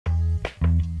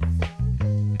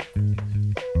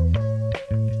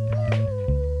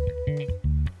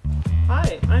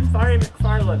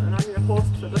McFarlane and I'm your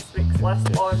host for this week's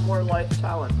Less Law and More Life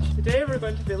Challenge. Today we're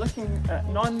going to be looking at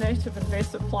non-native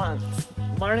invasive plants,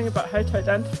 learning about how to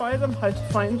identify them, how to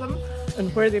find them,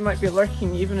 and where they might be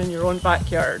lurking even in your own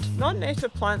backyard.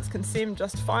 Non-native plants can seem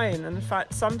just fine, and in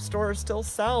fact some stores still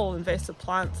sell invasive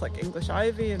plants like English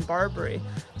ivy and barberry.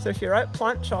 So if you're out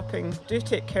plant shopping, do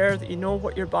take care that you know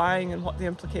what you're buying and what the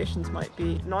implications might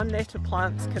be. Non-native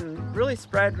plants can really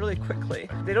spread really quickly.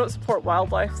 They don't support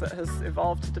wildlife that has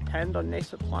evolved to depend on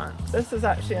native plants. This is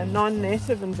actually a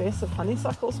non-native invasive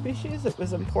honeysuckle species. It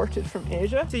was imported from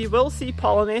Asia. So you will see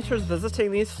pollinators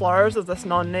visiting these flowers of this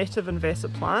non-native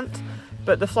invasive plant,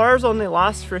 but the flowers only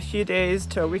last for a few days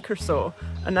to a week or so,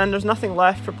 and then there's nothing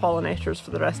left for pollinators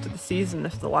for the rest of the season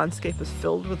if the landscape is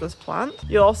filled with this plant.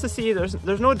 You'll also see there's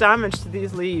no damage to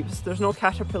these leaves. There's no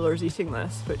caterpillars eating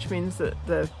this, which means that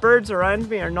the birds around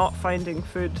me are not finding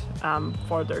food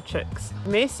for their chicks.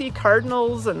 You may see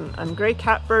cardinals and grey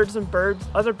catbirds and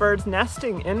other birds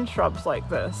nesting in shrubs like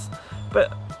this,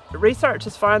 but research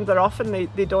has found that often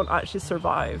they don't actually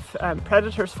survive.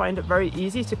 Predators find it very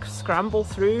easy to scramble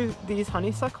through these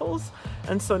honeysuckles,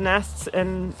 and so nests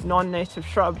in non-native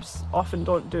shrubs often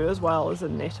don't do as well as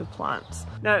in native plants.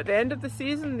 Now at the end of the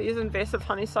season, these invasive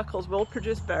honeysuckles will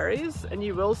produce berries and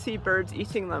you will see birds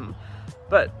eating them.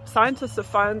 But scientists have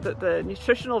found that the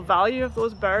nutritional value of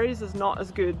those berries is not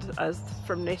as good as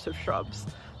from native shrubs.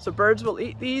 So birds will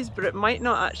eat these, but it might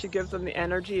not actually give them the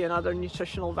energy and other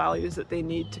nutritional values that they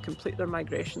need to complete their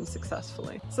migration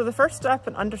successfully. So the first step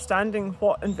in understanding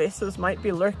what invasives might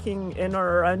be lurking in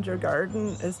or around your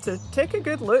garden is to take a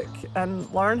good look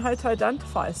and learn how to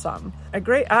identify some. A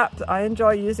great app that I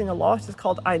enjoy using a lot is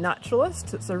called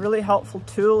iNaturalist. It's a really helpful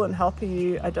tool in helping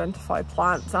you identify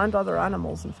plants and other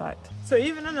animals, in fact. So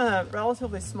even in a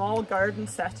relatively small garden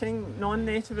setting,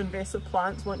 non-native invasive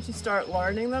plants, once you start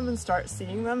learning them and start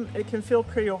seeing them, it can feel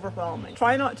pretty overwhelming.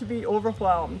 Try not to be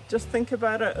overwhelmed. Just think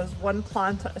about it as one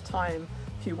plant at a time.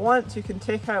 If you want, you can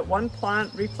take out one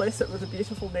plant, replace it with a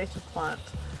beautiful native plant.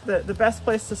 The best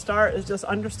place to start is just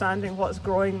understanding what's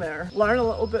growing there. Learn a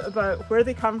little bit about where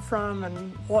they come from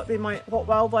and what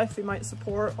wildlife they might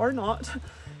support or not,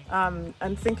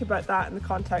 and think about that in the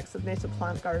context of native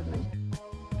plant gardening.